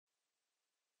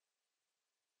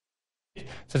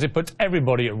says it puts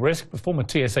everybody at risk. The former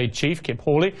TSA chief, Kip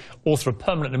Hawley, author of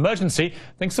Permanent Emergency,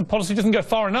 thinks the policy doesn't go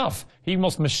far enough. He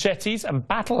wants machetes and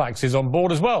battle axes on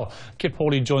board as well. Kip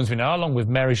Hawley joins me now, along with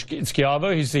Mary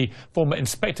Schiavo, who's the former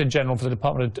Inspector General for the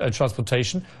Department of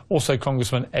Transportation, also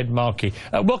Congressman Ed Markey.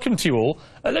 Welcome to you all.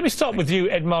 Let me start with you,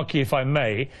 Ed Markey, if I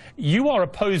may. You are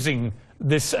opposing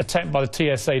this attempt by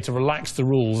the TSA to relax the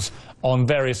rules on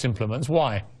various implements.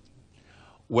 Why?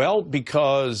 Well,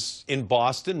 because in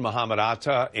Boston, Mohammed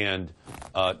Atta and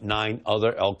 9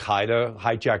 other al-Qaeda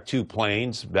hijacked 2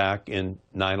 planes back in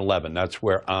 9/11. That's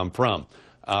where I'm from.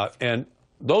 And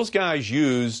those guys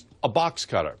used a box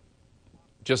cutter,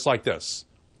 just like this,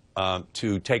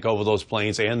 to take over those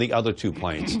planes and the other 2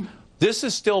 planes. This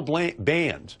is still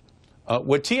banned.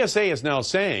 What TSA is now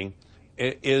saying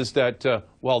is that,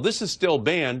 while this is still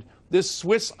banned, this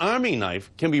Swiss Army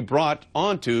knife can be brought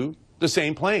onto the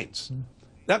same planes.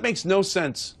 That makes no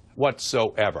sense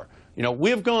whatsoever. You know, we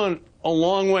have gone a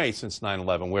long way since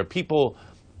 9/11, where people,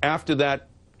 after that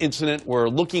incident, were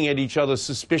looking at each other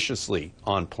suspiciously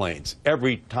on planes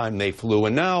every time they flew,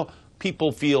 and now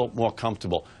people feel more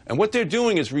comfortable. And what they're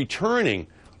doing is returning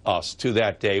us to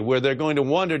that day where they're going to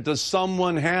wonder, does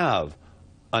someone have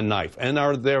a knife? And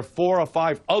are there 4 or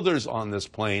 5 others on this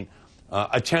plane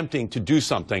attempting to do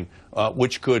something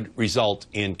which could result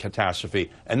in catastrophe?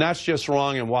 And that's just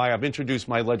wrong, and why I've introduced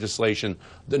my legislation,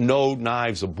 the No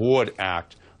Knives Aboard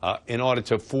Act, in order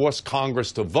to force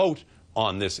Congress to vote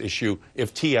on this issue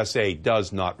if TSA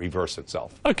does not reverse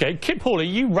itself. Okay, Kip Hawley,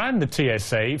 you ran the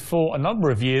TSA for a number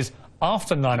of years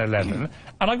after 9/11,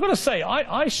 and I've got to say,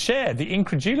 I share the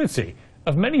incredulity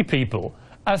of many people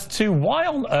as to why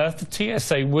on earth the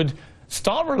TSA would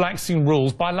start relaxing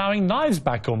rules by allowing knives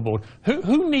back on board.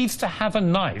 Who needs to have a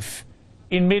knife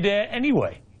in midair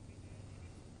anyway?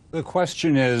 The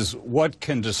question is, what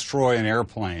can destroy an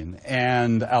airplane?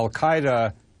 And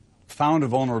al-Qaeda found a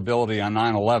vulnerability on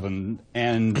 9/11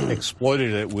 and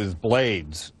exploited it with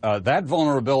blades. That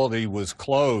vulnerability was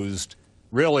closed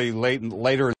really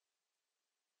later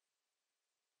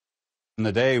in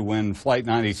the day when Flight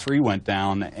 93 went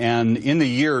down, and in the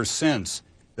years since,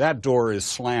 that door is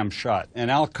slammed shut. And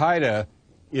al-Qaeda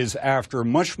is after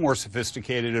much more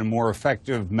sophisticated and more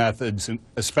effective methods,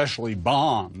 especially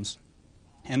bombs.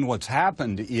 And what's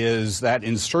happened is that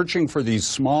in searching for these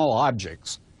small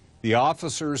objects, the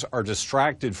officers are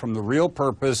distracted from the real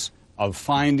purpose of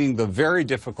finding the very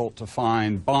difficult to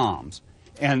find bombs.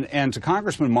 And to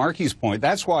Congressman Markey's point,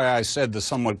 that's why I said the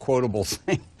somewhat quotable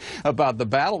thing about the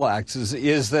battle axes,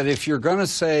 is that if you're going to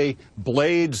say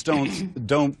blades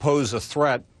don't pose a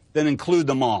threat, then include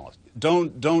them all.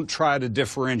 Don't try to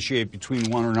differentiate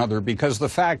between one or another, because the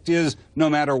fact is, no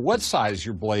matter what size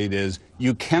your blade is,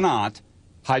 you cannot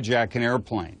hijack an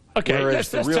airplane. Okay, let's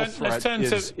turn to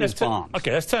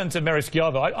Mary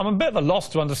Schiavo. I'm a bit of a loss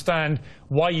to understand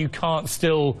why you can't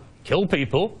still kill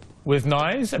people with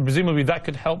knives, and presumably that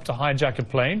could help to hijack a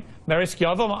plane. Mary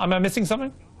Schiavo, am I missing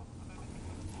something?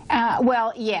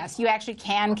 Well, yes, you actually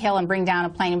can kill and bring down a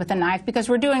plane with a knife, because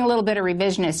we're doing a little bit of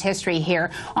revisionist history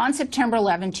here. On September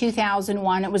 11,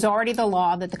 2001, it was already the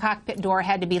law that the cockpit door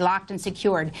had to be locked and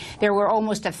secured. There were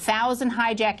almost 1,000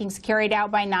 hijackings carried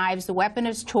out by knives. The weapon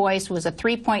of choice was a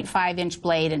 3.5-inch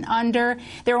blade and under.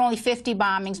 There were only 50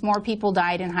 bombings. More people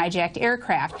died in hijacked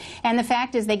aircraft. And the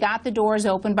fact is, they got the doors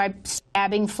open by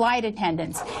stabbing flight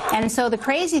attendants. And so the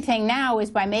crazy thing now is,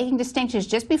 by making distinctions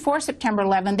just before September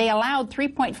 11, they allowed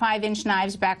 3.5-inch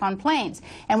knives back on planes.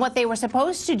 And what they were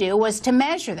supposed to do was to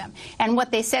measure them. And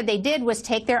what they said they did was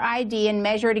take their ID and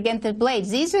measure it against the blades.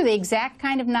 These are the exact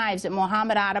kind of knives that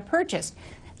Mohammed Atta purchased.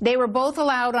 They were both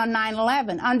allowed on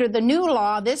 9/11. Under the new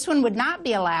law, this one would not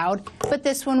be allowed, but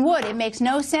this one would. It makes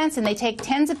no sense, and they take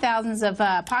tens of thousands of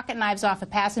pocket knives off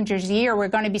of passengers a year. We're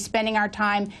going to be spending our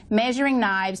time measuring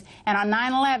knives, and on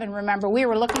 9/11, remember, we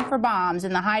were looking for bombs,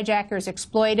 and the hijackers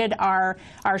exploited our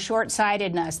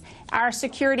short-sightedness. Our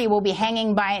security will be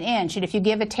hanging by an inch, and if you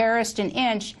give a terrorist an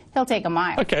inch, he'll take a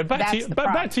mile. Okay,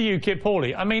 back to you, Kip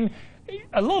Hawley. I mean,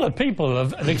 a lot of people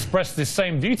have expressed this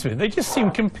same view to me. They just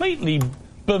seem completely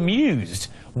bemused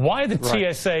why the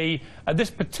TSA, at this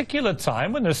particular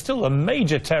time, when there's still a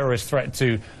major terrorist threat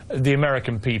to the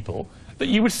American people, that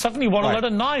you would suddenly want a lot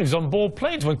of knives on board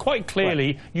planes, when quite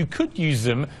clearly you could use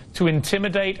them to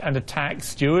intimidate and attack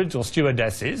stewards or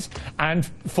stewardesses and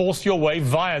force your way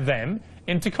via them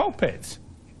into cockpits.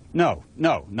 No,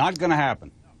 not going to happen.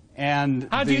 And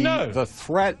how do you know? The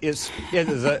threat is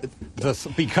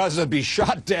because they'll be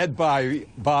shot dead by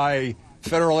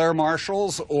federal air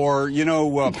marshals or, you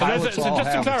know, pilots so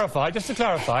just to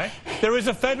clarify, there is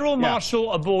a federal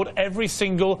marshal aboard every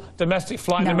single domestic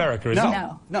flight in America, isn't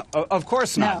there? No, of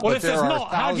course not. Well, if there's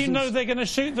not, how do you know they're going to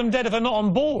shoot them dead if they're not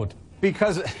on board?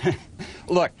 Because,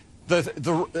 look,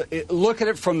 look at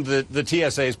it from the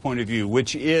TSA's point of view,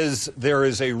 which is there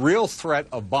is a real threat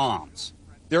of bombs.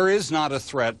 There is not a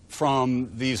threat from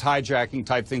these hijacking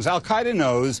type things. Al-Qaeda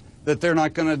knows that they're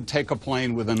not going to take a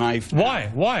plane with a knife. Why?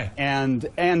 Why? And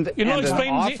You're not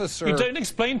explaining. officer, you don't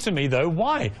explain to me though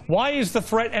why. Why is the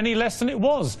threat any less than it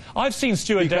was? I've seen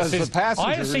stewardesses. Because the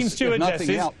passengers, I have seen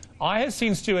stewardesses. I have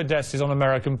seen stewardesses on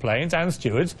American planes and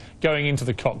stewards going into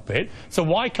the cockpit. So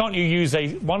why can't you use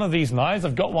one of these knives?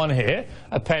 I've got one here,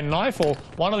 a penknife, or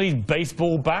one of these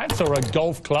baseball bats, or a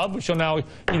golf club, which you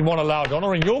want allowed on,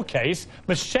 or in your case,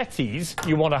 machetes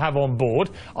you want to have on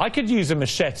board. I could use a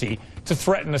machete to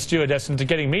threaten a stewardess into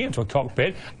getting me into a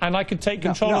cockpit, and I could take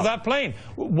control of that plane.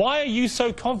 Why are you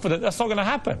so confident that's not going to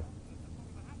happen?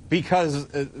 Because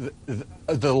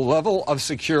the level of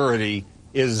security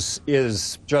is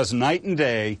just night and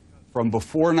day from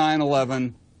before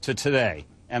 9/11 to today.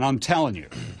 And I'm telling you,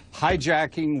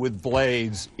 hijacking with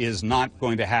blades is not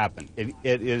going to happen.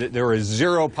 There is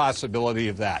zero possibility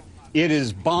of that. It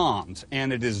is bombs,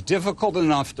 and it is difficult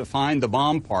enough to find the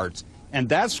bomb parts. And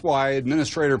that's why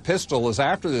Administrator Pistol is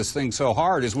after this thing so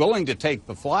hard, is willing to take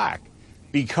the flak,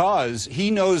 because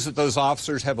he knows that those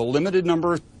officers have a limited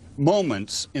number of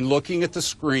moments in looking at the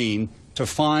screen to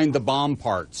find the bomb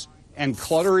parts and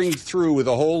cluttering through with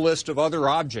a whole list of other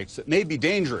objects that may be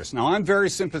dangerous. Now, I'm very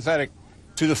sympathetic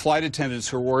to the flight attendants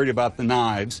who are worried about the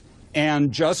knives.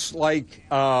 And just like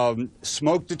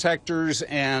smoke detectors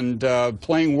and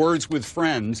playing words with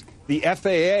friends, the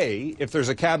FAA, if there's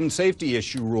a cabin safety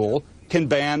issue rule, can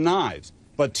ban knives.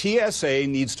 But TSA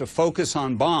needs to focus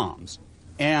on bombs.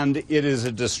 And it is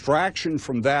a distraction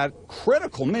from that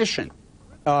critical mission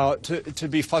to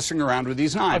be fussing around with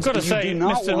these knives. I've got to say,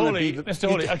 Mr.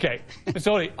 Hawley, okay, Mr.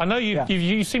 Hawley, I know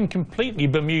you seem completely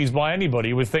bemused by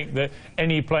anybody who would think that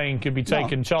any plane could be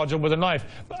taken charge of with a knife,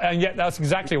 and yet that's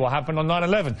exactly what happened on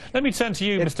 9/11. Let me turn to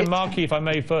you, Mr. Markey, if I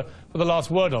may, for the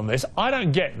last word on this. I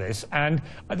don't get this, and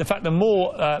the fact the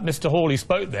more Mr. Hawley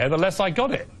spoke there, the less I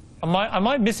got it. Am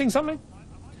I missing something?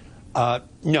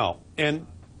 No, and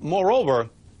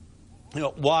moreover, you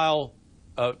know, while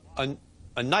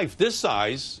a knife this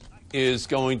size is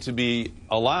going to be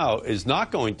allowed, is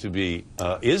going to be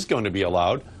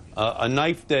allowed. A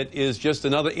knife that is just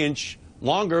another inch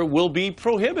longer will be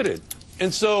prohibited.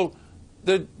 And so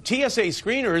the TSA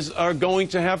screeners are going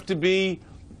to have to be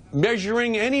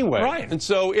measuring anyway. Right. And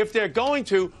so if they're going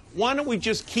to, why don't we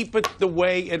just keep it the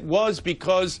way it was,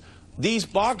 because these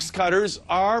box cutters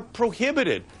are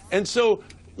prohibited. And so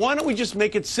why don't we just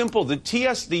make it simple? The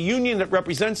union that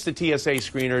represents the TSA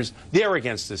screeners, they're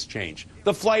against this change.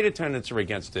 The flight attendants are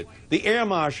against it. The air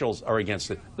marshals are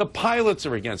against it. The pilots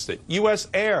are against it. U.S.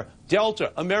 Air,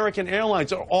 Delta, American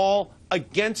Airlines are all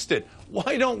against it.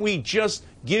 Why don't we just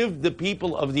give the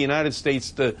people of the United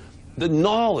States the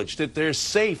knowledge that they're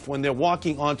safe when they're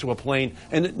walking onto a plane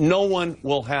and that no one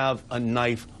will have a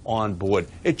knife on board?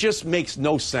 It just makes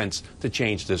no sense to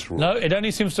change this rule. No, it only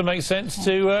seems to make sense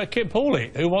to Kip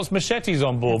Hawley, who wants machetes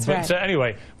on board. That's But right.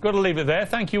 Anyway, got to leave it there.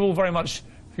 Thank you all very much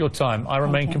for your time. I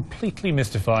remain completely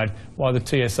mystified why the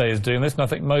TSA is doing this, and I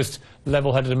think most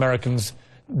level-headed Americans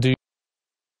do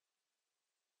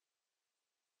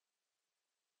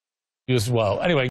as well. Anyway.